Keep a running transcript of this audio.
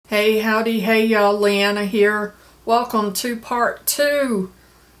Hey, howdy, hey y'all, Leanna here. Welcome to part 2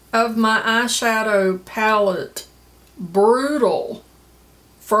 of my eyeshadow palette, Brutal,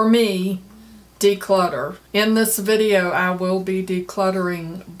 for me, declutter. In this video, I will be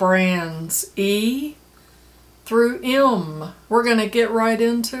decluttering brands E through M. We're going to get right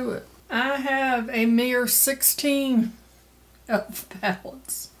into it. I have a mere 16 e.l.f.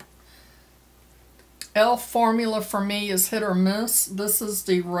 palettes. e.l.f. formula for me is hit or miss. This is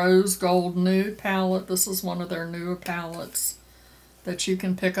the Rose Gold Nude palette. This is one of their newer palettes that you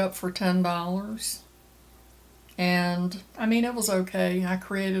can pick up for $10. And, I mean, it was okay. I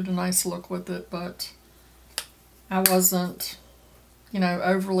created a nice look with it, but I wasn't,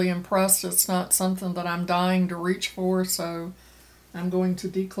 overly impressed. It's not something that I'm dying to reach for, so I'm going to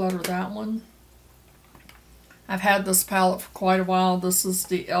declutter that one. I've had this palette for quite a while. This is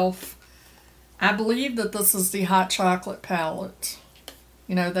the e.l.f. I believe that this is the hot chocolate palette.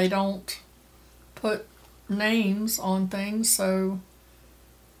 They don't put names on things, so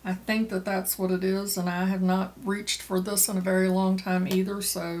I think that that's what it is, and I have not reached for this in a very long time either,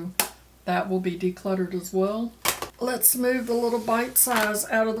 so that will be decluttered as well. Let's move the little bite size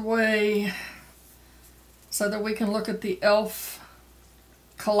out of the way so that we can look at the e.l.f.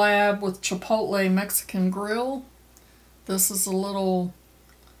 collab with Chipotle Mexican Grill. This is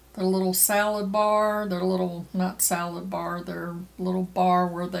their little salad bar, their little, not salad bar, their little bar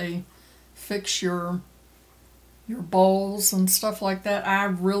where they fix your bowls and stuff like that. I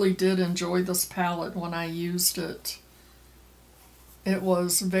really did enjoy this palette when I used it. It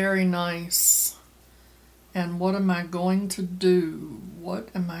was very nice. And what am I going to do? What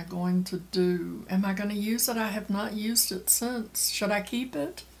am I going to do? Am I going to use it? I have not used it since. Should I keep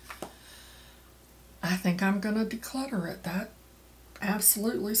it? I think I'm going to declutter it. That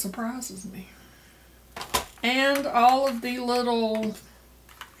absolutely surprises me. And all of the little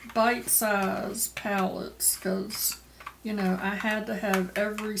bite-size palettes, because, I had to have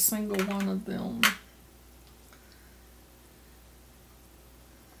every single one of them.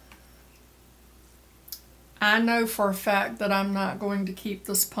 I know for a fact that I'm not going to keep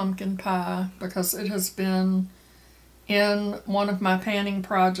this pumpkin pie because it has been in one of my panning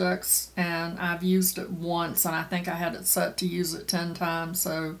projects and I've used it once, and I think I had it set to use it 10 times,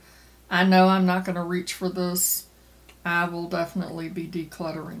 so I know I'm not going to reach for this. I will definitely be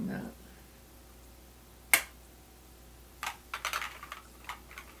decluttering that.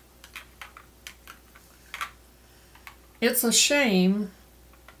 It's a shame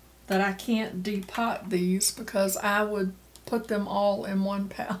that I can't depot these because I would put them all in one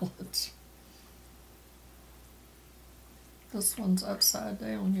palette. This one's upside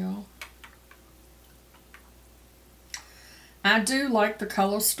down, y'all. I do like the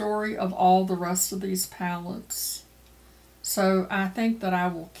color story of all the rest of these palettes. So I think that I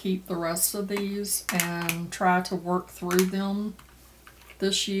will keep the rest of these and try to work through them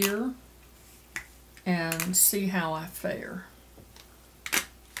this year and see how I fare.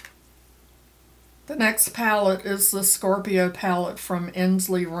 The next palette is the Scorpio palette from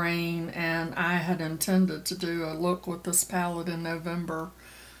Ensly Reign, and I had intended to do a look with this palette in November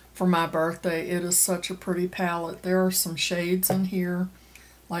for my birthday. It is such a pretty palette. There are some shades in here,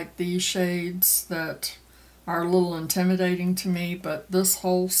 like these shades, that are a little intimidating to me, but this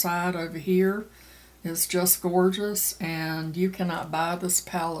whole side over here is just gorgeous, and you cannot buy this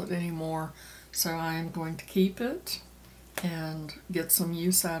palette anymore, so I am going to keep it and get some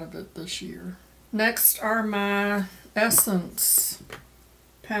use out of it this year. Next are my Essence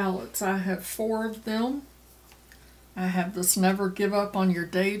palettes. I have 4 of them. I have this Never Give Up on Your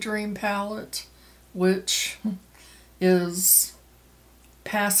Daydream palette, which is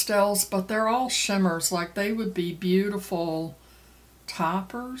pastels, but they're all shimmers. Like, they would be beautiful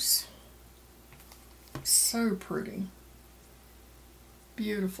toppers. So pretty.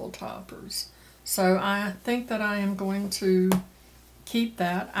 Beautiful toppers. So I think that I am going to keep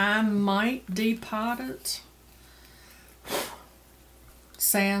that. I might depot it,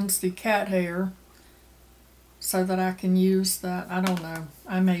 sans the cat hair, so that I can use that. I don't know.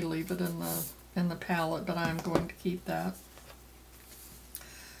 I may leave it in the palette, but I'm going to keep that.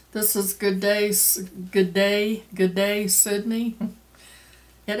 This is Good Day Sydney.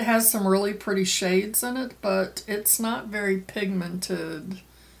 It has some really pretty shades in it, but it's not very pigmented.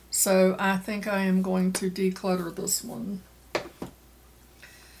 So I think I am going to declutter this one.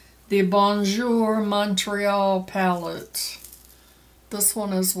 The Bonjour Montreal palette. This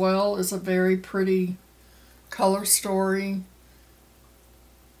one as well is a very pretty color story.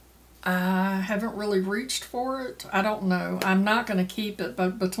 I haven't really reached for it. I don't know. I'm not going to keep it,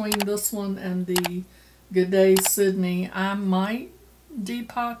 but between this one and the Good Day Sydney, I might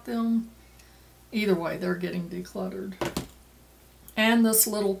depot them. Either way, they're getting decluttered. And this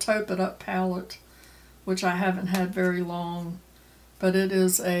little Taupe It Up palette, which I haven't had very long, but it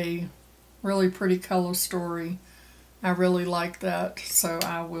is a really pretty color story. I really like that, so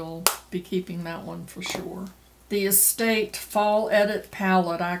I will be keeping that one for sure. The Estate Fall Edit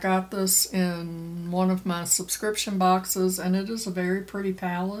palette, I got this in one of my subscription boxes, and it is a very pretty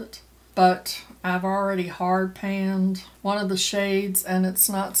palette, but I've already hard panned one of the shades, and it's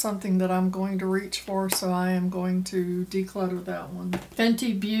not something that I'm going to reach for, so I am going to declutter that one.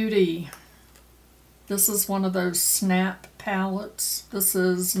 Fenty Beauty. This is one of those snap palettes. This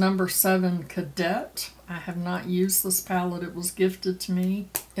is number 7 Cadet. I have not used this palette. It was gifted to me.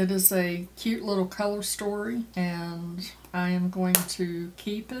 It is a cute little color story, and I am going to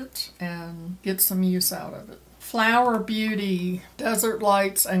keep it and get some use out of it. Flower Beauty Desert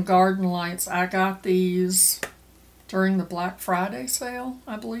Lights and Garden Lights. I got these during the Black Friday sale,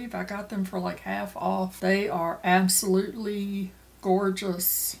 I believe. I got them for like half off. They are absolutely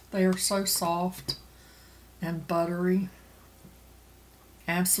gorgeous. They are so soft and buttery.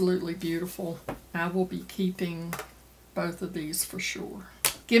 Absolutely beautiful. I will be keeping both of these for sure.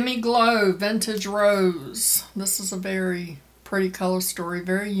 Gimme Glow Vintage Rose. This is a very pretty color story,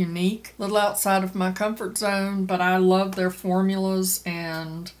 very unique. A little outside of my comfort zone, but I love their formulas,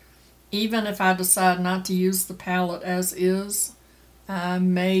 and even if I decide not to use the palette as is, I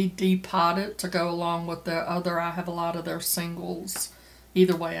may depot it to go along with the other. I have a lot of their singles.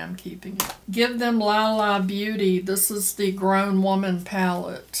 Either way, I'm keeping it. Give Them Lala Beauty. This is the Grown Woman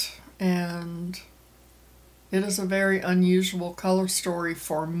palette, and it is a very unusual color story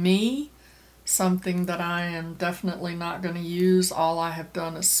for me. Something that I am definitely not going to use. All I have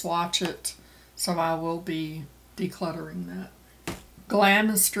done is swatch it, so I will be decluttering that.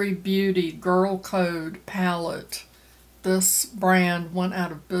 Glamistry Beauty Girl Code palette. This brand went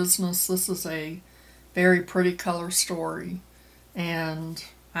out of business. This is a very pretty color story, and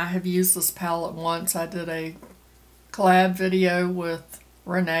I have used this palette once. I did a collab video with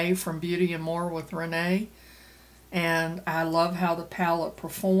Renee from Beauty and More with Renee, and I love how the palette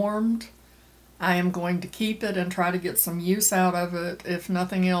performed. I am going to keep it and try to get some use out of it. If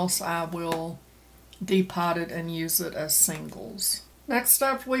nothing else, I will depot it and use it as singles. Next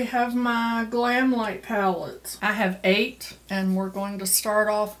up, we have my Glam Light palette. I have 8, and we're going to start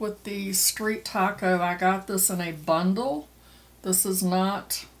off with the Street Taco. I got this in a bundle. This is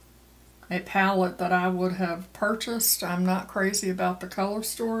not a palette that I would have purchased. I'm not crazy about the color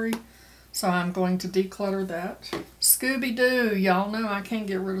story, so I'm going to declutter that. Scooby-Doo. Y'all know I can't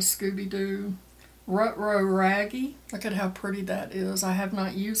get rid of Scooby-Doo. Rutro Raggy. Look at how pretty that is. I have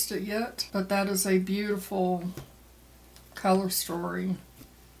not used it yet, but that is a beautiful color story.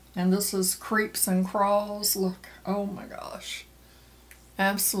 And this is Creeps and Crawls. Look, oh my gosh.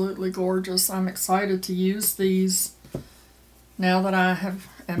 Absolutely gorgeous. I'm excited to use these. Now that I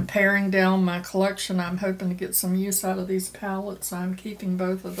am paring down my collection, I'm hoping to get some use out of these palettes. I'm keeping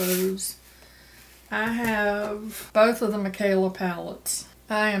both of those. I have both of the Michaela palettes.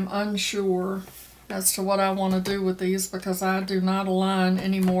 I am unsure as to what I want to do with these because I do not align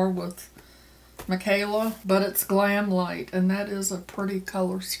anymore with Michaela, but it's Glam Light, and that is a pretty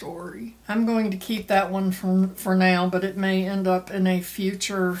color story. I'm going to keep that one for now, but it may end up in a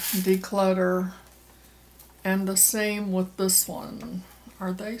future declutter. And the same with this one.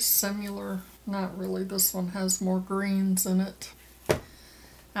 Are they similar? Not really. This one has more greens in it.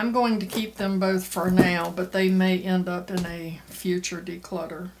 I'm going to keep them both for now, but they may end up in a future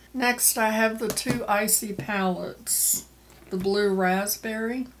declutter. Next, I have the 2 Icy palettes. The Blue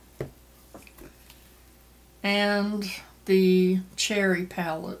Raspberry and the Cherry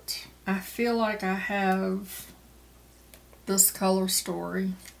palette. I feel like I have this color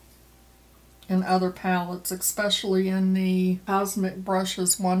story in other palettes, especially in the Cosmic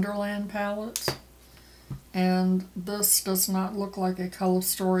Brushes Wonderland palette. And this does not look like a color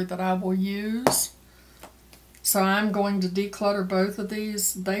story that I will use. So I'm going to declutter both of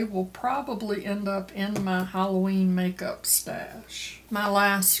these. They will probably end up in my Halloween makeup stash. My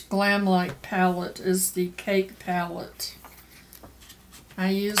last Glam Light palette is the Cake palette. I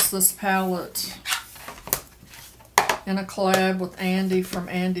use this palette in a collab with Andy from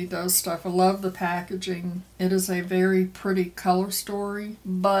Andy Does Stuff. I love the packaging. It is a very pretty color story,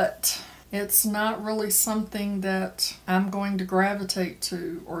 but it's not really something that I'm going to gravitate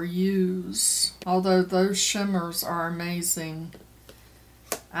to or use, although those shimmers are amazing.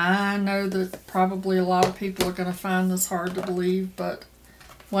 I know that probably a lot of people are going to find this hard to believe, but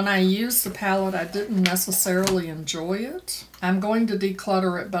when I used the palette, I didn't necessarily enjoy it. I'm going to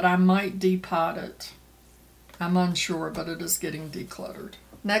declutter it, but I might depot it. I'm unsure, but it is getting decluttered.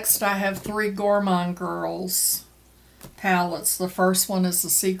 Next, I have 3 Gourmand Girls palettes. The first one is the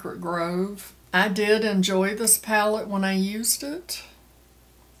Secret Grove. I did enjoy this palette when I used it.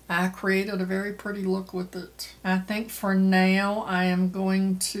 I created a very pretty look with it. I think for now I'm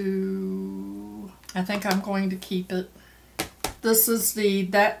going to keep it. This is the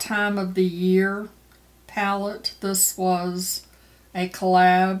That Time of the Year palette. This was a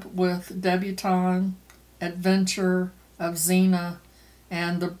collab with Debutante, Adventure of Xena,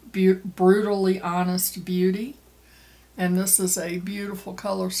 and the Brutally Honest Beauty. And this is a beautiful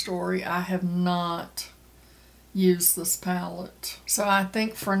color story. I have not used this palette, so I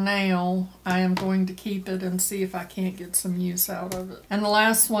think for now I am going to keep it and see if I can't get some use out of it. And the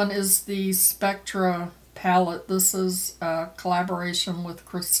last one is the Spectra palette. This is a collaboration with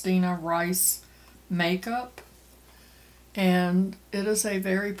Christina Rice Makeup, and it is a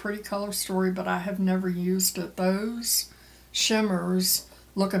very pretty color story, but I have never used it. Those shimmers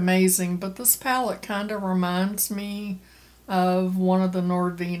look amazing, but this palette kind of reminds me of one of the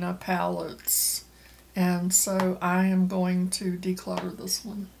Norvina palettes, and so I am going to declutter this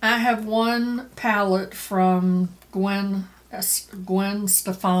one. I have one palette from Gwen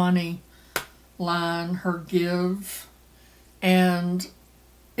Stefani line, her Give, and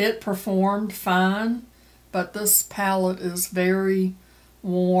it performed fine, but this palette is very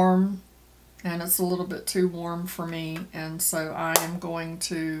warm and it's a little bit too warm for me, and so I am going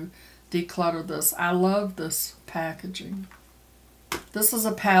to declutter this. I love this packaging. This is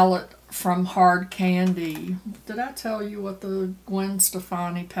a palette from Hard Candy. Did I tell you what the Gwen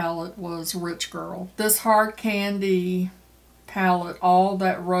Stefani palette was? Rich Girl. This Hard Candy palette, all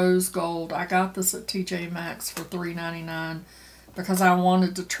that rose gold, I got this at TJ Maxx for $3.99 because I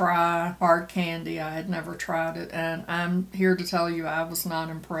wanted to try Hard Candy. I had never tried it, and I'm here to tell you I was not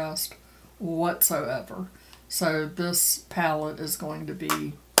impressed whatsoever. So this palette is going to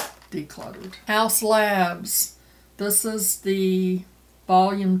be decluttered. House Labs. This is the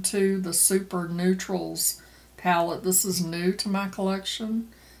Volume 2, the Super Neutrals palette. This is new to my collection,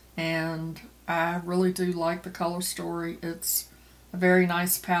 and I really do like the color story. It's a very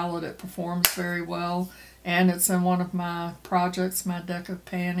nice palette. It performs very well, and it's in one of my projects, my deck of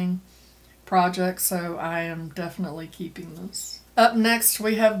panning projects, so I am definitely keeping this. Up next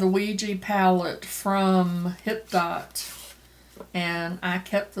we have the Ouija palette from Hip Dot, and I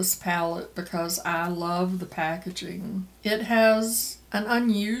kept this palette because I love the packaging. It has an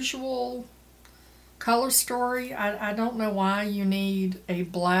unusual color story. I don't know why you need a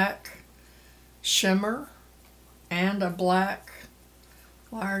black shimmer and a black...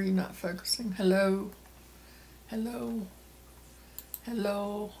 Why are you not focusing? Hello? Hello?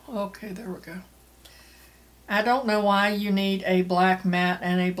 Hello? Okay, there we go. I don't know why you need a black matte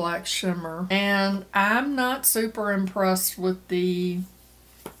and a black shimmer. And I'm not super impressed with the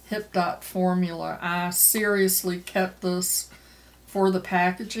Hip Dot formula. I seriously kept this for the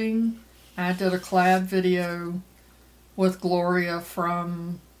packaging. I did a collab video with Gloria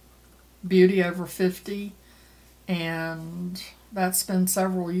from Beauty Over 50, and that's been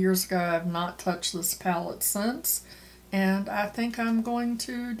several years ago. I've not touched this palette since, and I think I'm going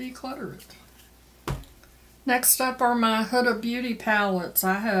to declutter it. Next up are my Huda Beauty palettes.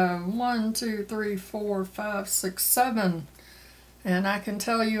 I have 1, 2, 3, 4, 5, 6, 7, and I can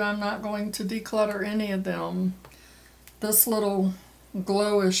tell you I'm not going to declutter any of them. This little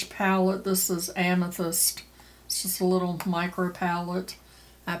glowish palette, this is Amethyst. It's just a little micro palette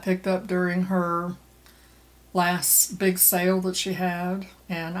I picked up during her last big sale that she had,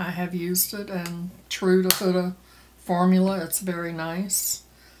 and I have used it, and true to Huda formula, it's very nice.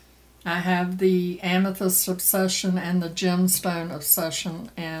 I have the Amethyst Obsession and the Gemstone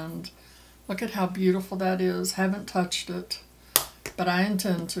Obsession, and look at how beautiful that is. Haven't touched it, but I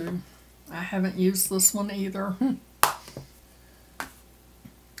intend to. I haven't used this one either.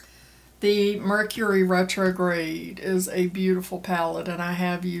 The Mercury Retrograde is a beautiful palette, and I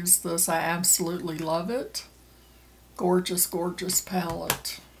have used this. I absolutely love it. Gorgeous, gorgeous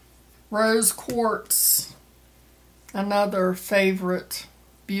palette. Rose Quartz, another favorite.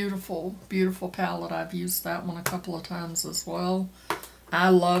 Beautiful, beautiful palette. I've used that one a couple of times as well. I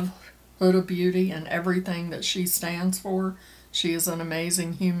love Huda Beauty and everything that she stands for. She is an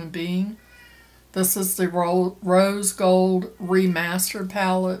amazing human being. This is the Rose Gold Remastered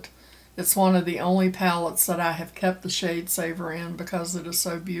palette. It's one of the only palettes that I have kept the Shade Saver in because it is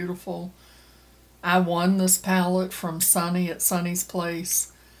so beautiful. I won this palette from Sunny at Sunny's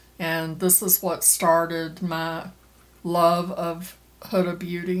Place, and this is what started my love of Huda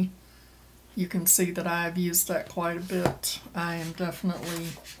Beauty. You can see that I've used that quite a bit. I am definitely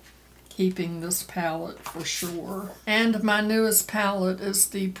keeping this palette for sure. And my newest palette is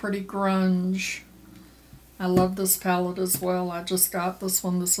the Pretty Grunge. I love this palette as well. I just got this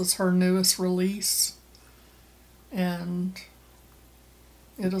one. This is her newest release. And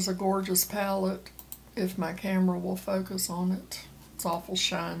it is a gorgeous palette if my camera will focus on it. It's awful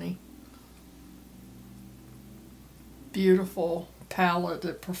shiny. Beautiful palette.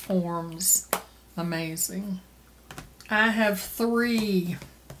 It performs amazing. I have 3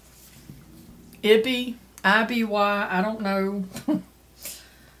 IBY, I don't know.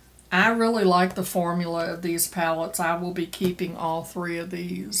 I really like the formula of these palettes. I will be keeping all 3 of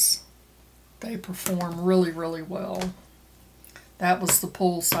these. They perform really, really well. That was the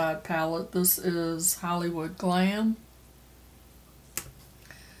Poolside palette. This is Hollywood Glam.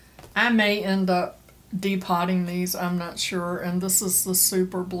 I may end up depotting these, I'm not sure. And this is the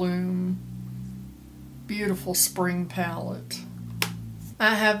Super Bloom Beautiful Spring palette.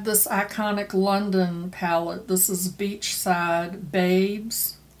 I have this iconic London palette. This is Beachside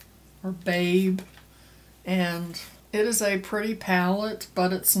Babes, or Babe. And it is a pretty palette,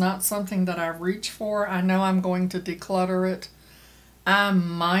 but it's not something that I reach for. I know I'm going to declutter it. I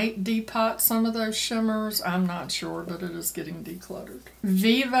might depot some of those shimmers. I'm not sure, but it is getting decluttered.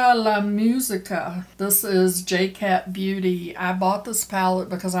 Viva la Musica. This is JCat Beauty. I bought this palette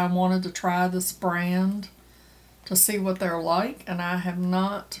because I wanted to try this brand to see what they're like, and I have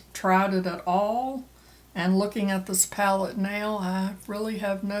not tried it at all. And looking at this palette now, I really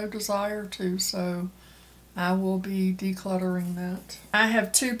have no desire to, so I will be decluttering that. I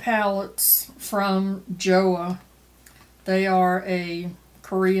have 2 palettes from Joa. They are a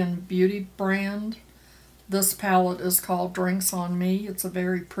Korean beauty brand. This palette is called Drinks on Me. It's a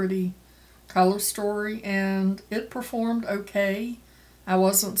very pretty color story, and it performed okay. I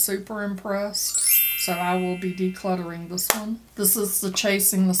wasn't super impressed, so I will be decluttering this one. This is the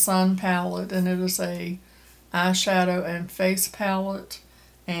Chasing the Sun palette, and it is a eyeshadow and face palette,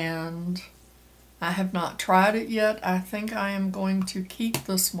 and I have not tried it yet. I think I am going to keep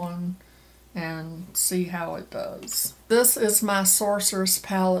this one and see how it does. This is my Sorceress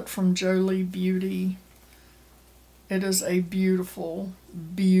palette from Jolie Beauty. It is a beautiful,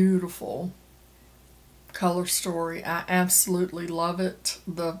 beautiful color story. I absolutely love it.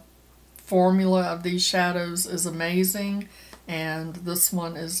 The formula of these shadows is amazing, and this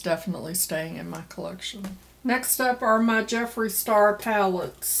one is definitely staying in my collection. Next up are my Jeffree Star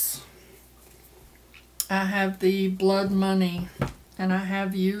palettes. I have the Blood Money, and I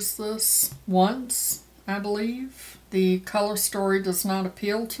have used this once, I believe. The color story does not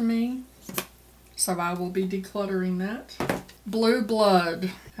appeal to me, so I will be decluttering that. Blue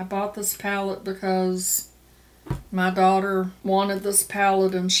Blood. I bought this palette because my daughter wanted this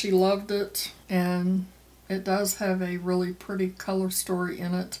palette and she loved it, and it does have a really pretty color story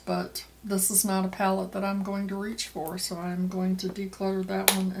in it, but this is not a palette that I'm going to reach for, so I'm going to declutter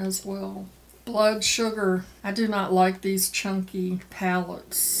that one as well. Blood Sugar. I do not like these chunky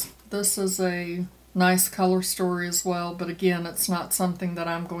palettes. This is a nice color story as well, but again, it's not something that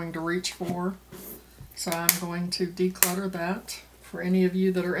I'm going to reach for, so I'm going to declutter that. For any of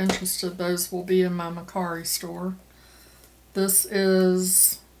you that are interested, those will be in my Mercari store. This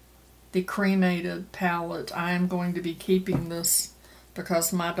is the Cremated palette. I am going to be keeping this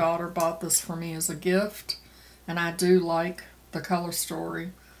because my daughter bought this for me as a gift, and I do like the color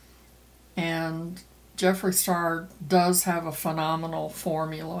story. And Jeffree Star does have a phenomenal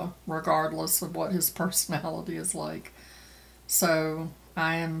formula regardless of what his personality is like. So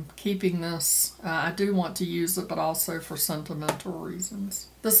I am keeping this. I do want to use it, but also for sentimental reasons.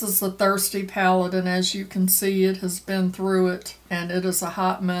 This is the Thirsty palette, and as you can see, it has been through it, and it is a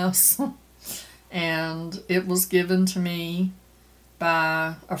hot mess. And it was given to me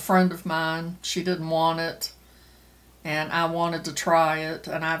by a friend of mine. She didn't want it, and I wanted to try it,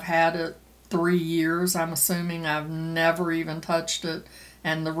 and I've had it 3 years. I'm assuming I've never even touched it,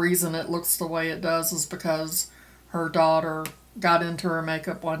 and the reason it looks the way it does is because her daughter got into her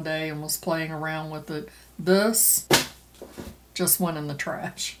makeup one day and was playing around with it. This just went in the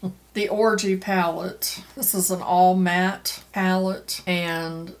trash. The Orgy palette. This is an all matte palette,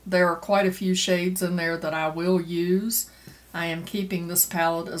 and there are quite a few shades in there that I will use. I am keeping this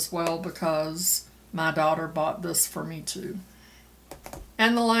palette as well because my daughter bought this for me too.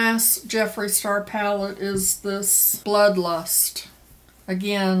 And the last Jeffree Star palette is this Bloodlust.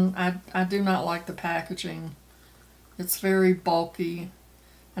 Again, I do not like the packaging. It's very bulky,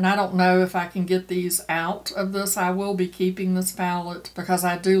 and I don't know if I can get these out of this. I will be keeping this palette because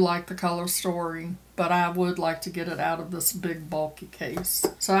I do like the color story, but I would like to get it out of this big bulky case.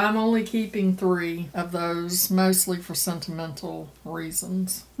 So I'm only keeping 3 of those, mostly for sentimental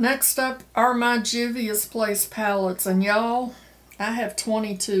reasons. Next up are my Juvia's Place palettes, and y'all, I have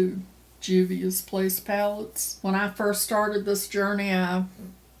 22 Juvia's Place palettes. When I first started this journey, I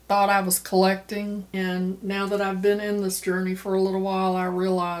thought I was collecting, and now that I've been in this journey for a little while, I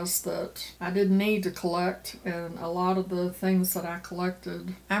realized that I didn't need to collect, and a lot of the things that I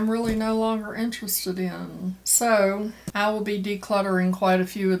collected I'm really no longer interested in. So I will be decluttering quite a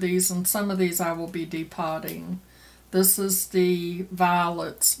few of these, and some of these I will be depotting. This is the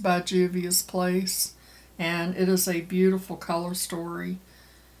Violets by Juvia's Place, and it is a beautiful color story.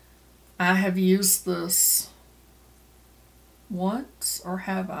 I have used this once, or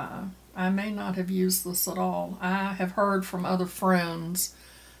have I? I may not have used this at all. I have heard from other friends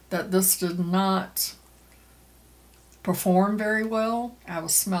that this did not perform very well. I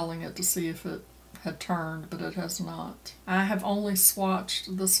was smelling it to see if it had turned, but it has not. I have only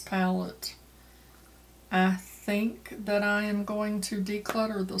swatched this palette. I think that I am going to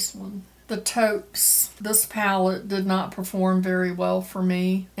declutter this one. The Taupes. This palette did not perform very well for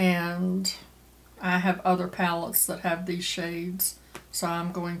me, and I have other palettes that have these shades, so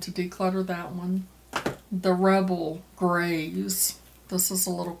I'm going to declutter that one. The Rebel Grays. This is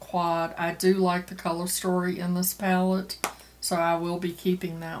a little quad. I do like the color story in this palette, so I will be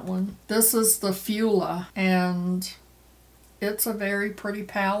keeping that one. This is the Fula, and it's a very pretty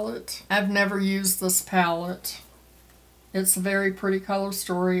palette. I've never used this palette. It's a very pretty color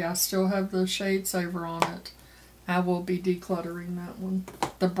story. I still have the shade saver on it. I will be decluttering that one.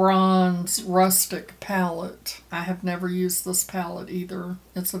 The Bronze Rustic palette. I have never used this palette either.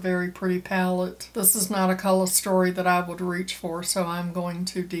 It's a very pretty palette. This is not a color story that I would reach for, so I'm going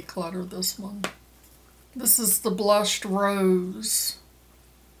to declutter this one. This is the Blushed Rose.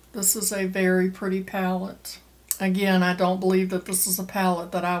 This is a very pretty palette. Again, I don't believe that this is a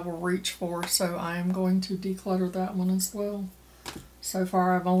palette that I will reach for, so I am going to declutter that one as well. So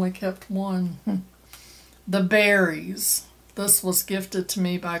far, I've only kept one. The Berries. This was gifted to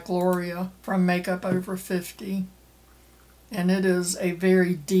me by Gloria from Makeup Over 50. And it is a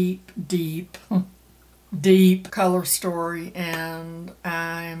very deep, deep color story, and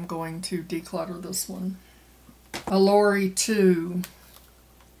I'm going to declutter this one. Allure 2.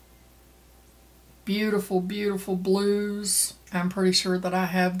 Beautiful, beautiful blues. I'm pretty sure that I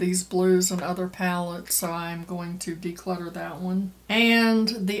have these blues in other palettes, so I'm going to declutter that one.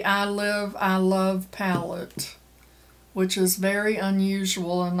 And the I Live, I Love palette, which is very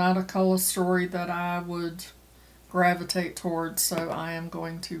unusual and not a color story that I would gravitate towards, so I am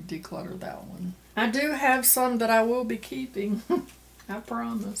going to declutter that one. I do have some that I will be keeping, I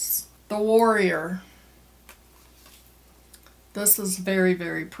promise. The Warrior. This is very,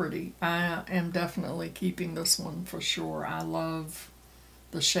 very pretty. I am definitely keeping this one for sure. I love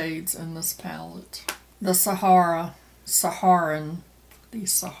the shades in this palette. The Saharan.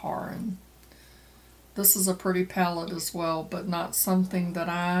 This is a pretty palette as well, but not something that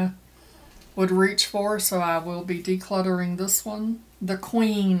I would reach for, so I will be decluttering this one. The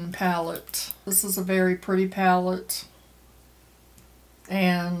Queen palette. This is a very pretty palette,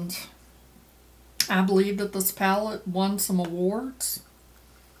 and I believe that this palette won some awards.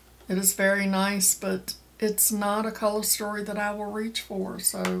 It is very nice, but it's not a color story that I will reach for,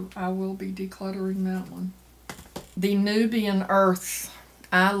 so I will be decluttering that one. The Nubian Earth.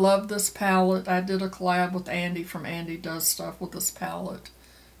 I love this palette. I did a collab with Andy from Andy Does Stuff with this palette,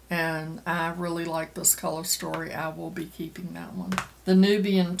 and I really like this color story. I will be keeping that one. The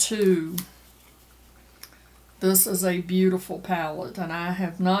Nubian 2. This is a beautiful palette, and I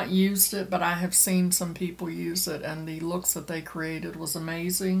have not used it, but I have seen some people use it, and the looks that they created was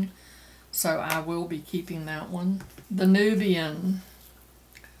amazing, so I will be keeping that one. The Nubian.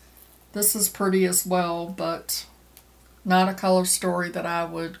 This is pretty as well, but not a color story that I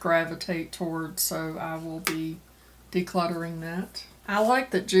would gravitate towards, so I will be decluttering that. I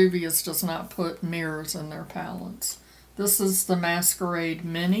like that Juvia's does not put mirrors in their palettes. This is the Masquerade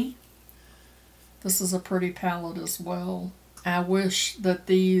Mini. This is a pretty palette as well. I wish that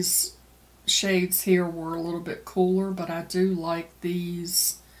these shades here were a little bit cooler, but I do like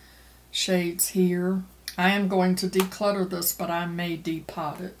these shades here. I am going to declutter this, but I may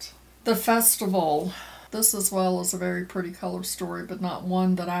depot it. The Festival. This as well is a very pretty color story, but not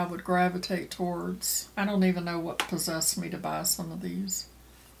one that I would gravitate towards. I don't even know what possessed me to buy some of these.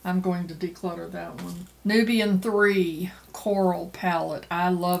 I'm going to declutter that one. Nubian 3 Coral palette. I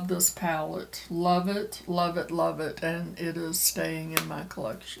love this palette. Love it, love it, love it, and it is staying in my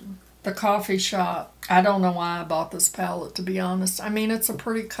collection. The Coffee Shop. I don't know why I bought this palette, to be honest. I mean, it's a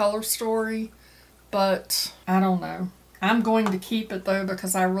pretty color story, but I don't know. I'm going to keep it though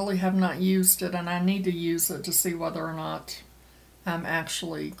because I really have not used it and I need to use it to see whether or not I'm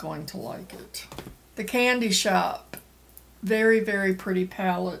actually going to like it. The Candy Shop. Very, very pretty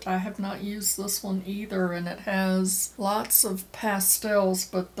palette. I have not used this one either, and it has lots of pastels,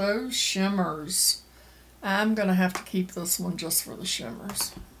 but those shimmers, I'm going to have to keep this one just for the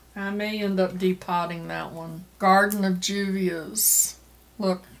shimmers. I may end up depotting that one. Garden of Juvia's.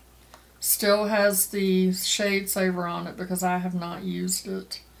 Look, still has the shade saver on it because I have not used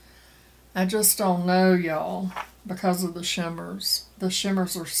it. I just don't know, y'all, because of the shimmers. The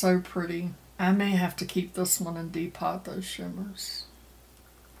shimmers are so pretty. I may have to keep this one and depot those shimmers.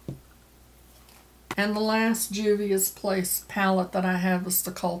 And the last Juvia's Place palette that I have is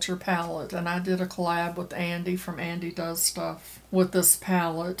the Culture palette. And I did a collab with Andy from Andy Does Stuff with this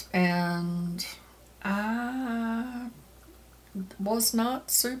palette. And I was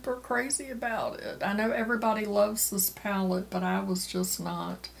not super crazy about it. I know everybody loves this palette, but I was just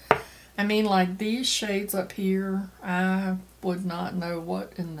not. I mean, like these shades up here, I would not know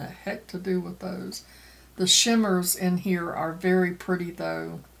what in the heck to do with those. The shimmers in here are very pretty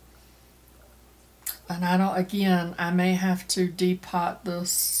though. And again, I may have to depot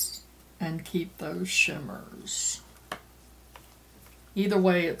this and keep those shimmers. Either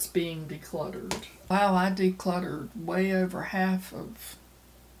way, it's being decluttered. Wow, I decluttered way over half of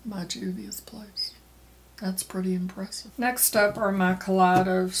my Juvia's Place. That's pretty impressive. Next up are my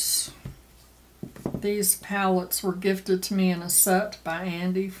Kaleidos. These palettes were gifted to me in a set by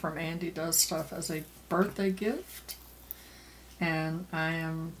Andy from Andy Does Stuff as a birthday gift. And I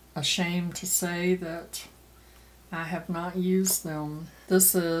am ashamed to say that I have not used them.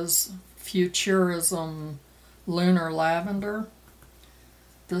 This is Futurism Lunar Lavender.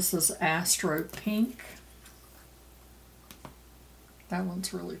 This is Astro Pink. That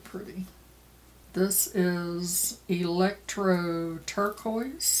one's really pretty. This is Electro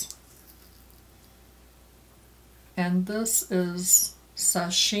Turquoise. And this is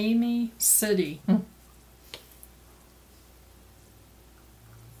Sashimi City.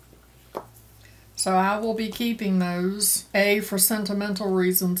 So I will be keeping those, A, for sentimental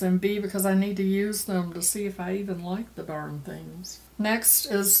reasons, and B, because I need to use them to see if I even like the darn things. Next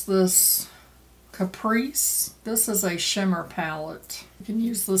is this Caprice. This is a shimmer palette. You can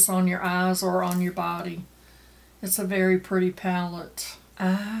use this on your eyes or on your body. It's a very pretty palette.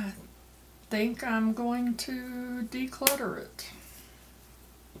 I think I'm going to declutter it.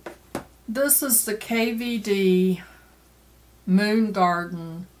 This is the KVD Moon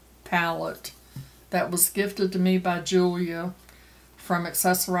Garden palette that was gifted to me by Julia from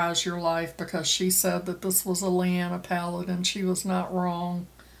Accessorize Your Life because she said that this was a Leanna palette and she was not wrong.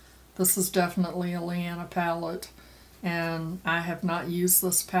 This is definitely a Leanna palette and I have not used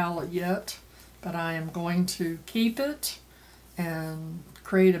this palette yet, but I am going to keep it and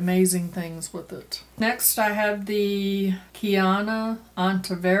create amazing things with it. Next I have the Kiana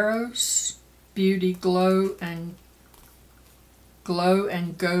Ontiveros Beauty Glow and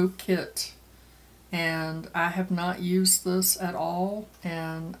Go Kit. And I have not used this at all,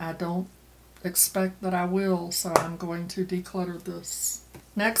 and I don't expect that I will, so I'm going to declutter this.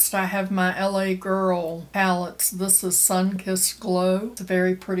 Next I have my LA Girl palettes. This is Sun-Kissed Glow. It's a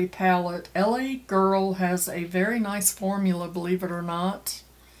very pretty palette. LA Girl has a very nice formula, believe it or not,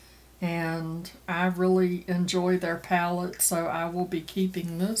 and I really enjoy their palette, so I will be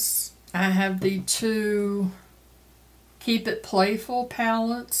keeping this. I have the two Keep It Playful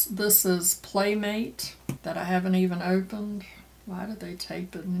palettes. This is Playmate that I haven't even opened. Why did they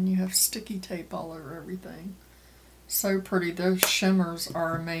tape it? And then you have sticky tape all over everything. So pretty. Those shimmers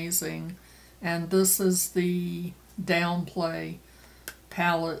are amazing. And this is the Downplay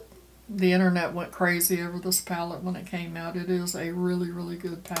palette. The internet went crazy over this palette when it came out. It is a really, really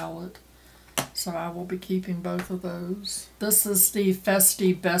good palette. So I will be keeping both of those. This is the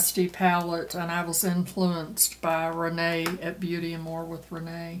Festy Bestie palette, and I was influenced by Renee at Beauty and More with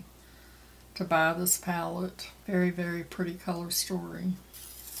Renee to buy this palette. Very, very pretty color story.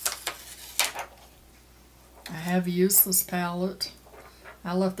 I have used this palette.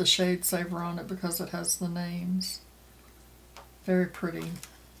 I left the shade saver on it because it has the names. Very pretty.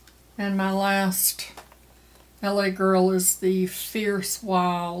 And my last LA Girl is the Fierce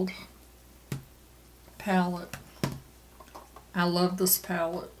Wild palette. I love this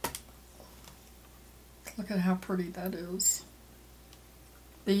palette. Look at how pretty that is.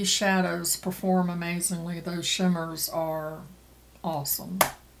 These shadows perform amazingly. Those shimmers are awesome.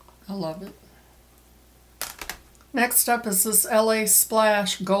 I love it. Next up is this LA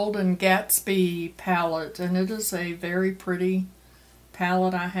Splash Golden Gatsby palette, and it is a very pretty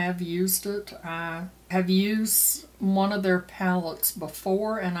palette. I have used it. I have used one of their palettes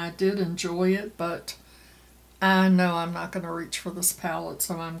before and I did enjoy it, but I know I'm not going to reach for this palette,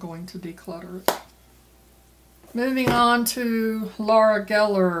 so I'm going to declutter it. Moving on to Laura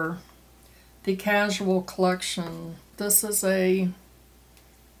Geller, the Casual Collection. This is a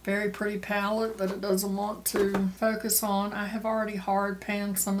very pretty palette that it doesn't want to focus on. I have already hard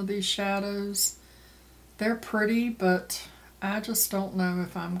panned some of these shadows. They're pretty, but I just don't know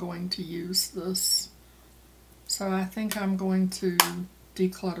if I'm going to use this. So I think I'm going to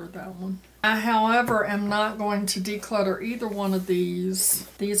declutter that one. I, however, am not going to declutter either one of these.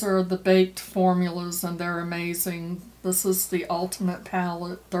 These are the baked formulas and they're amazing. This is the Ultimate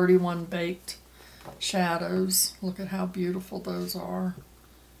Palette, 31 baked shadows. Look at how beautiful those are.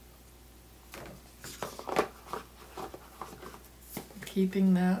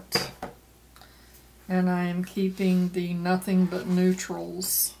 Keeping that. And I am keeping the Nothing But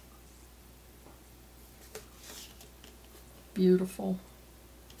Neutrals. Beautiful.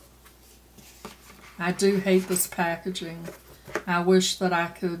 I do hate this packaging. I wish that I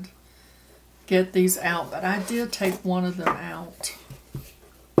could get these out, but I did take one of them out.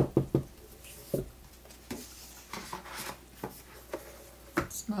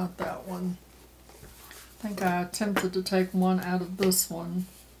 It's not that one. I think I attempted to take one out of this one.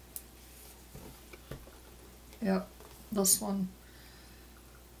 Yep, this one.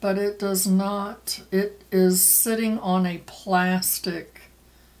 But it does not. It is sitting on a plastic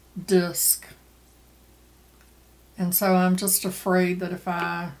disc. And so I'm just afraid that if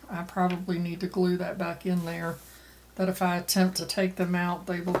I probably need to glue that back in there, that if I attempt to take them out,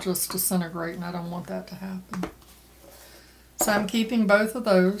 they will just disintegrate, and I don't want that to happen. So I'm keeping both of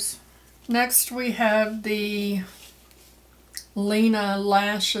those. Next we have the Leanna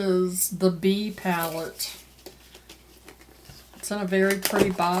Lashes, the Bee palette. It's in a very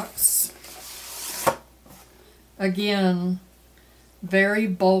pretty box. Again, very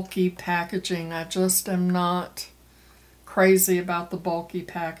bulky packaging. I just am not crazy about the bulky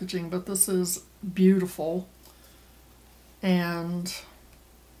packaging, but this is beautiful. And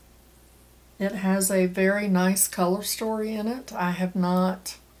it has a very nice color story in it. I have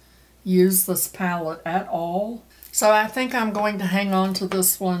not used this palette at all. So I think I'm going to hang on to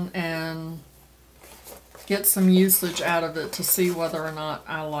this one and get some usage out of it to see whether or not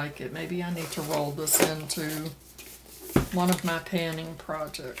I like it. Maybe I need to roll this into one of my panning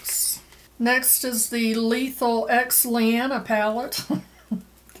projects. Next is the Lethal X Leanna palette.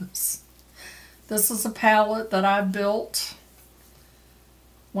 This is a palette that I built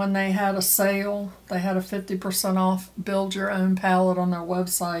when they had a sale. They had a 50% off build your own palette on their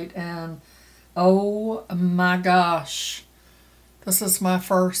website, and oh my gosh, this is my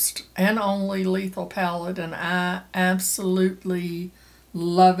first and only Lethal palette, and I absolutely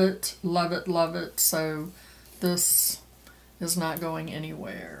love it, love it, love it. So this is not going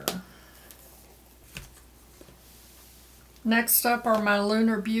anywhere. Next up are my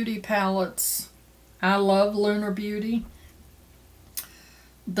Lunar Beauty palettes. I love Lunar Beauty.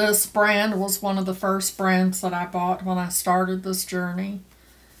 This brand was one of the first brands that I bought when I started this journey,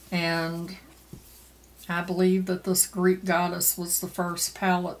 and I believe that this Greek Goddess was the first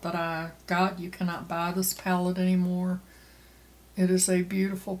palette that I got. You cannot buy this palette anymore. It is a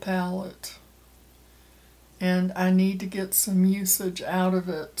beautiful palette, and I need to get some usage out of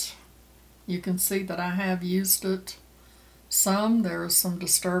it. You can see that I have used it some. There is some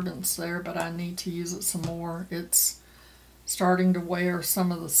disturbance there, but I need to use it some more. It's starting to wear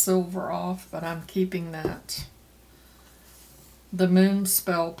some of the silver off, but I'm keeping that. The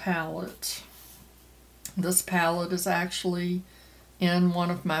Moonspell palette. This palette is actually in one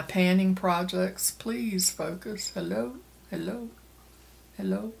of my panning projects. Please focus. Hello, hello,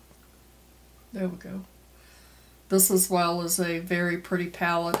 hello. There we go. This as well is a very pretty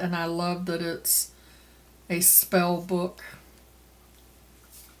palette, and I love that it's a spell book.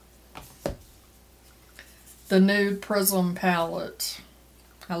 The Nude Prism palette.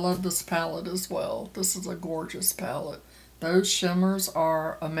 I love this palette as well. This is a gorgeous palette. Those shimmers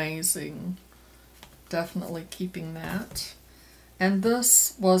are amazing. Definitely keeping that. And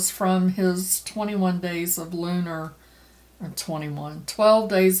this was from his 21 Days of Lunar, or 12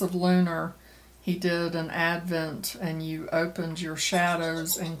 Days of Lunar. He did an advent, and you opened your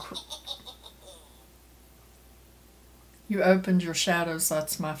shadows and you opened your shadows.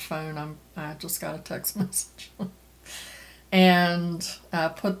 That's my phone. I just got a text message. And I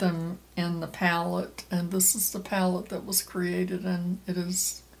put them in the palette, and this is the palette that was created, and it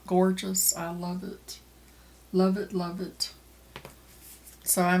is gorgeous. I love it. Love it, love it.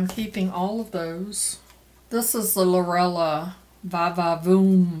 So I'm keeping all of those. This is the Lorella Va Va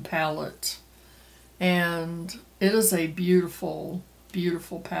Voom palette. And it is a beautiful,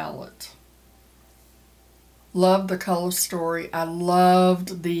 beautiful palette. Loved the color story. I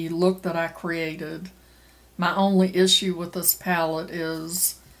loved the look that I created. My only issue with this palette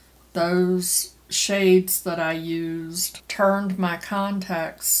is those shades that I used turned my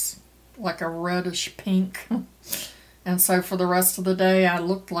contacts like a reddish pink. And so for the rest of the day, I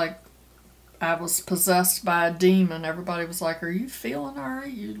looked like I was possessed by a demon. Everybody was like, "Are you feeling all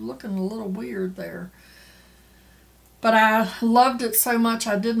right? You're looking a little weird there." But I loved it so much,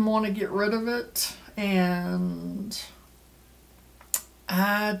 I didn't want to get rid of it. And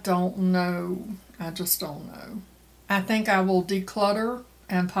I don't know. I just don't know. I think I will declutter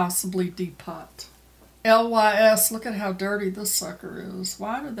and possibly depot. LYS, look at how dirty this sucker is.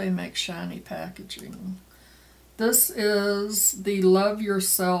 Why do they make shiny packaging? This is the Love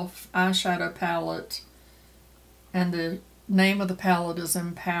Yourself eyeshadow palette, and the name of the palette is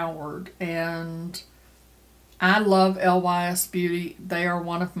Empowered. And I love LYS Beauty. They are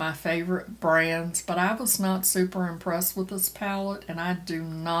one of my favorite brands, but I was not super impressed with this palette, and I do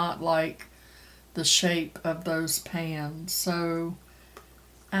not like the shape of those pans. So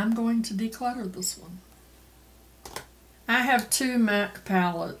I'm going to declutter this one. I have two MAC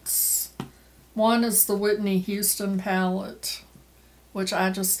palettes. One is the Whitney Houston palette, which I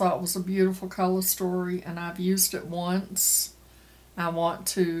just thought was a beautiful color story, and I've used it once. I want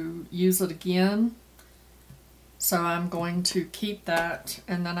to use it again, so I'm going to keep that.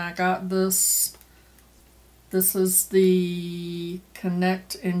 And then I got this. This is the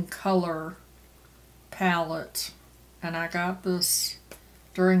Connect in Color palette, and I got this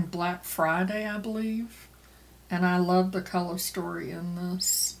during Black Friday, I believe. And I love the color story in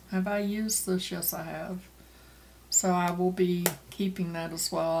this. Have I used this? Yes, I have. So I will be keeping that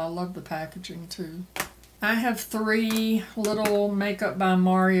as well. I love the packaging too. I have 3 little Makeup by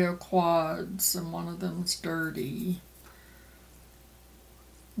Mario quads, and one of them is dirty.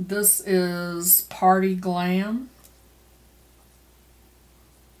 This is Party Glam.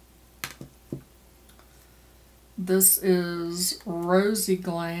 This is Rosy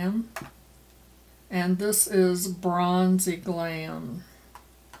Glam. And this is Bronzy Glam.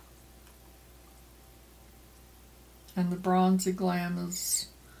 And the Bronzy Glam is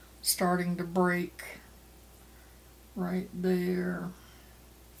starting to break right there.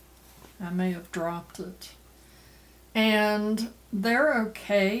 I may have dropped it. And they're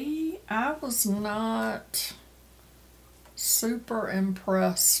okay. I was not super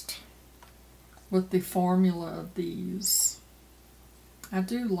impressed with the formula of these. I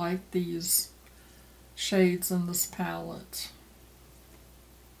do like these shades in this palette,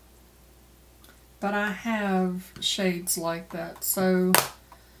 but I have shades like that, so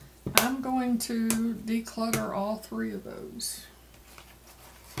I'm going to declutter all 3 of those.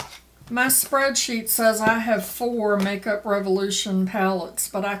 My spreadsheet says I have 4 Makeup Revolution palettes,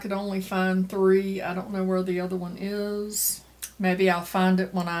 but I could only find 3. I don't know where the other one is. Maybe I'll find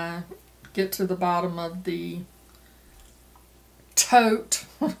it when I get to the bottom of the tote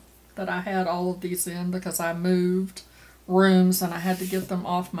that I had all of these in, because I moved rooms and I had to get them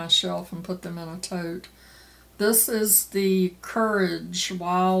off my shelf and put them in a tote. This is the Courage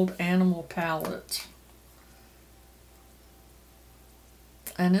Wild Animal palette,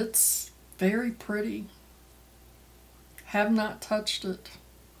 and it's very pretty. Have not touched it,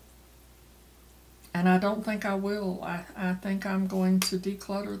 and I don't think I will. I think I'm going to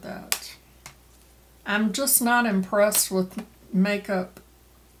declutter that. I'm just not impressed with Makeup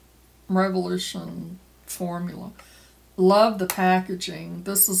Revolution formula. Love the packaging.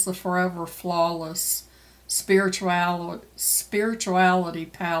 This is the Forever Flawless Spirituality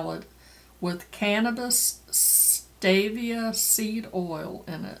palette with cannabis stevia seed oil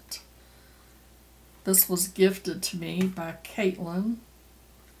in it. This was gifted to me by Caitlin,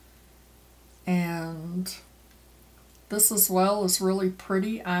 and this as well is really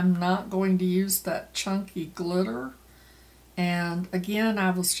pretty. I'm not going to use that chunky glitter. And again,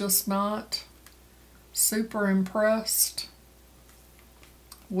 I was just not super impressed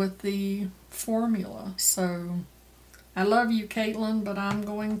with the formula. So I love you, Caitlin, but I'm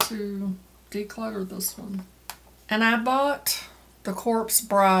going to declutter this one. And I bought the Corpse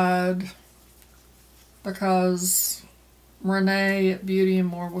Bride because Renee at Beauty and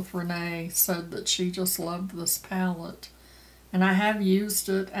More with Renee said that she just loved this palette. And I have used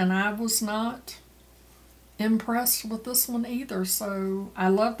it, and I was not impressed with this one either. So I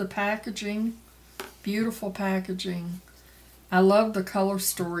love the packaging. Beautiful packaging. I love the color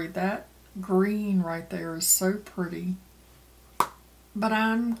story. That green right there is so pretty. But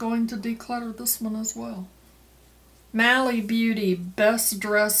I'm going to declutter this one as well. Mally Beauty Best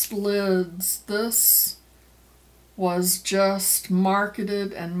Dressed Lids. This was just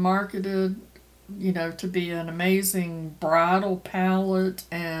marketed and marketed, you know, to be an amazing bridal palette,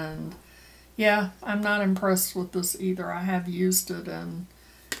 and yeah, I'm not impressed with this either. I have used it and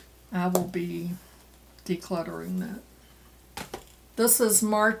I will be decluttering that. This is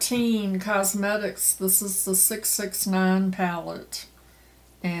Martine Cosmetics. This is the 669 palette,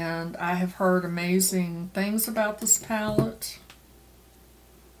 and I have heard amazing things about this palette.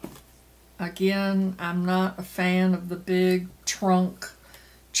 Again, I'm not a fan of the big trunk,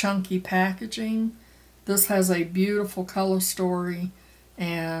 chunky packaging. This has a beautiful color story,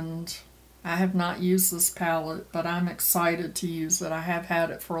 and I have not used this palette, but I'm excited to use it. I have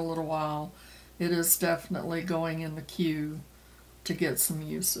had it for a little while. It is definitely going in the queue to get some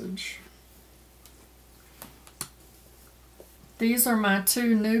usage. These are my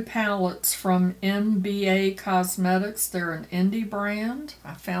two new palettes from MBA Cosmetics. They're an indie brand.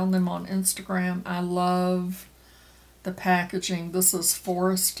 I found them on Instagram. I love the packaging. This is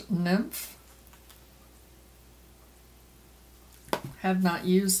Forest Nymph. Have not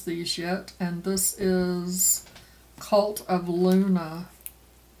used these yet. And this is Cult of Luna.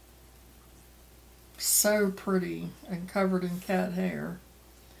 So pretty and covered in cat hair.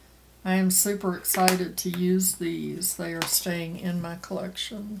 I am super excited to use these. They are staying in my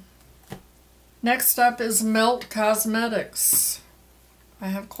collection. Next up is Melt Cosmetics. I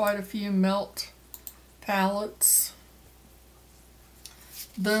have quite a few Melt palettes.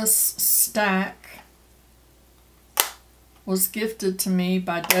 This stack was gifted to me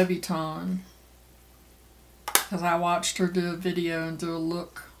by Dalton, because I watched her do a video and do a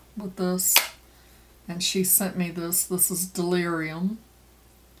look with this, and she sent me this. This is Delirium,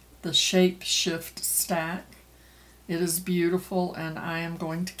 the Shape Shift stack. It is beautiful, and I am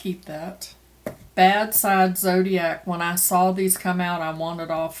going to keep that. Bad Side Zodiac. When I saw these come out, I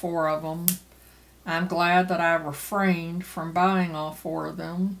wanted all four of them. I'm glad that I refrained from buying all four of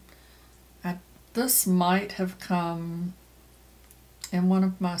them. This might have come in one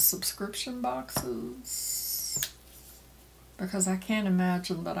of my subscription boxes, because I can't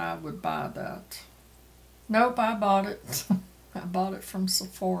imagine that I would buy that. Nope, I bought it. I bought it from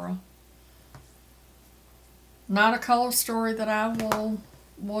Sephora. Not a color story that I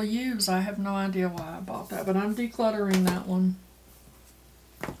will use. I have no idea why I bought that, but I'm decluttering that one.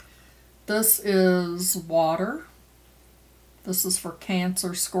 This is Water. This is for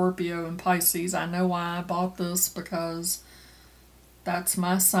Cancer, Scorpio, and Pisces. I know why I bought this, because that's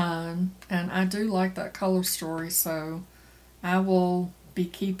my sign, and I do like that color story, so I will be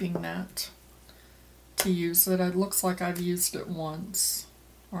keeping that to use it. It looks like I've used it once,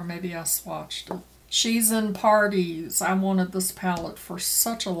 or maybe I swatched it. She's in Parties. I wanted this palette for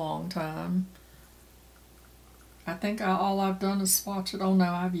such a long time. I think all I've done is swatch it. Oh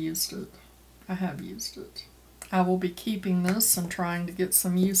no, I've used it. I have used it. I will be keeping this and trying to get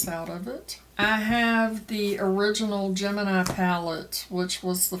some use out of it. I have the original Gemini palette, which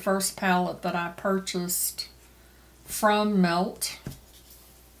was the first palette that I purchased from Melt.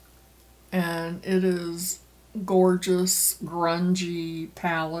 And it is gorgeous, grungy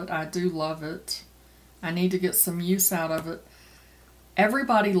palette. I do love it. I need to get some use out of it.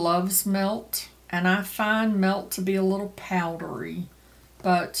 Everybody loves Melt, and I find Melt to be a little powdery,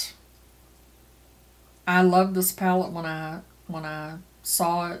 but I love this palette when I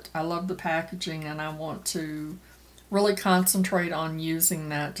saw it. I love the packaging, and I want to really concentrate on using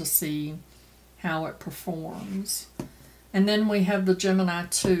that to see how it performs. And then we have the Gemini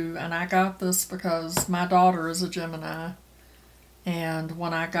 2, and I got this because my daughter is a Gemini, and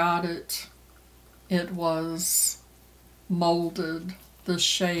when I got it, it was molded. The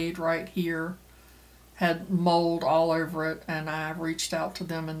shade right here had mold all over it, and I reached out to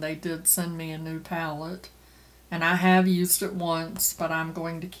them and they did send me a new palette. And I have used it once, but I'm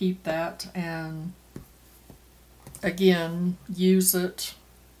going to keep that and again use it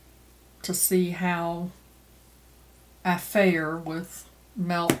to see how I fare with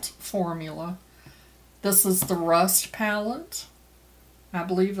Melt formula. This is the Rust palette. I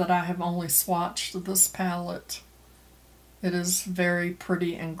believe that I have only swatched this palette. It is very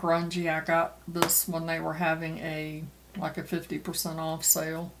pretty and grungy. I got this when they were having like a 50% off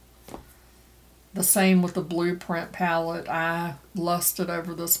sale. The same with the Blueprint palette. I lusted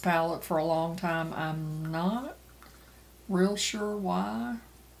over this palette for a long time. I'm not real sure why.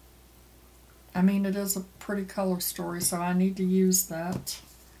 I mean, it is a pretty color story, so I need to use that.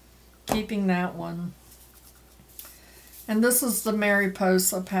 Keeping that one. And this is the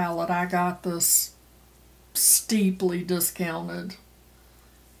Mariposa palette. I got this steeply discounted,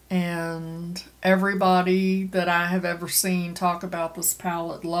 And everybody that I have ever seen talk about this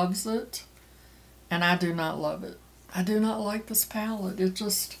palette loves it. And I do not love it. I do not like this palette.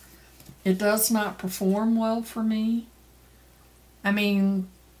 It does not perform well for me. I mean,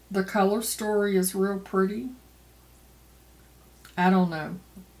 the color story is real pretty. I don't know.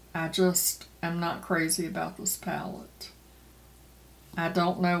 I just am not crazy about this palette. I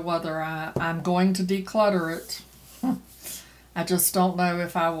don't know whether I'm going to declutter it. I just don't know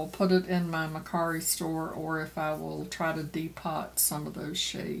if I will put it in my Mercari store or if I will try to depot some of those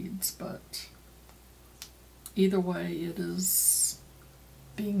shades. But either way, it is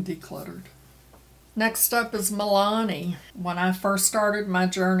being decluttered. Next up is Milani. When I first started my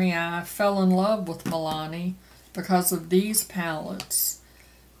journey, I fell in love with Milani because of these palettes.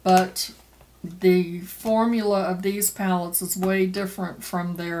 But the formula of these palettes is way different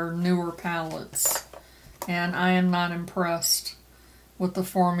from their newer palettes. And I am not impressed with the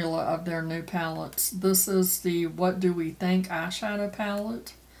formula of their new palettes. This is the What Do We Think eyeshadow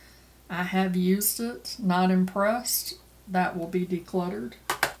palette. I have used it, not impressed. That will be decluttered.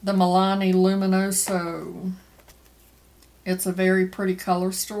 The Milani Luminoso. It's a very pretty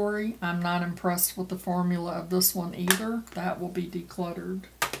color story. I'm not impressed with the formula of this one either. That will be decluttered.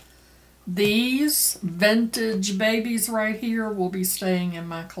 These vintage babies right here will be staying in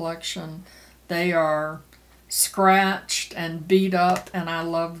my collection. They are scratched and beat up, and I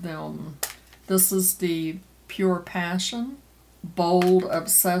love them. This is the Pure Passion, Bold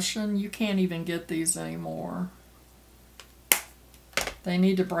Obsession. You can't even get these anymore. They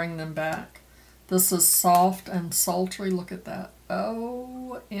need to bring them back. This is Soft and Sultry. Look at that.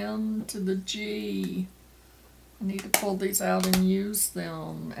 O-M to the G. I need to pull these out and use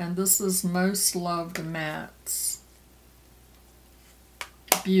them. And this is Most Loved Mattes.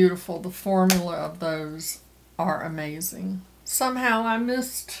 Beautiful. The formula of those are amazing. Somehow I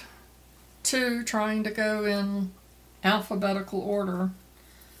missed two, trying to go in alphabetical order.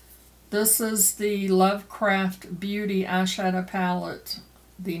 This is the Lovecraft Beauty eyeshadow palette.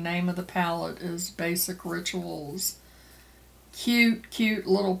 The name of the palette is Basic Rituals. Cute, cute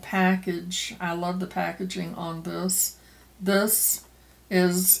little package. I love the packaging on this. This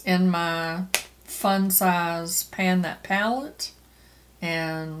is in my fun size Pan That palette.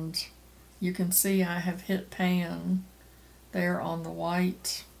 And you can see I have hit pan there on the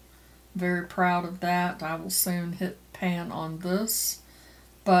white. Very proud of that. I will soon hit pan on this.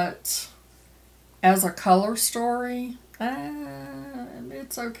 But as a color story,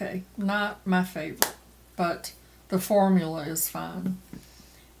 it's okay. Not my favorite, but the formula is fine.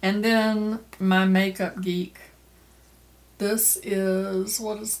 And then my Makeup Geek. This is,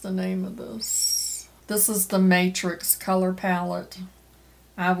 what is the name of this? This is the Matrix color palette.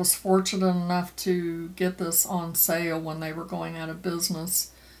 I was fortunate enough to get this on sale when they were going out of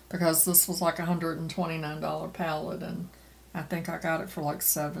business, because this was like a $129 palette, and I think I got it for like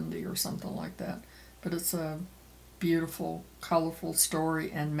 $70 or something like that. But it's a beautiful, colorful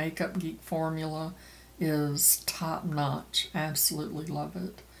story, and Makeup Geek formula is top notch. Absolutely love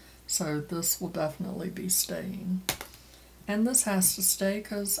it. So this will definitely be staying. And this has to stay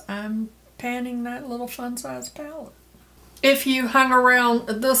because I'm panning that little fun size palette. If you hung around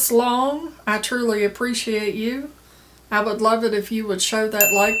this long, I truly appreciate you. I would love it if you would show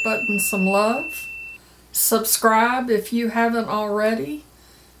that like button some love. Subscribe if you haven't already.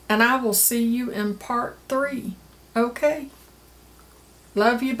 And I will see you in part 3. Okay?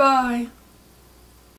 Love you, bye.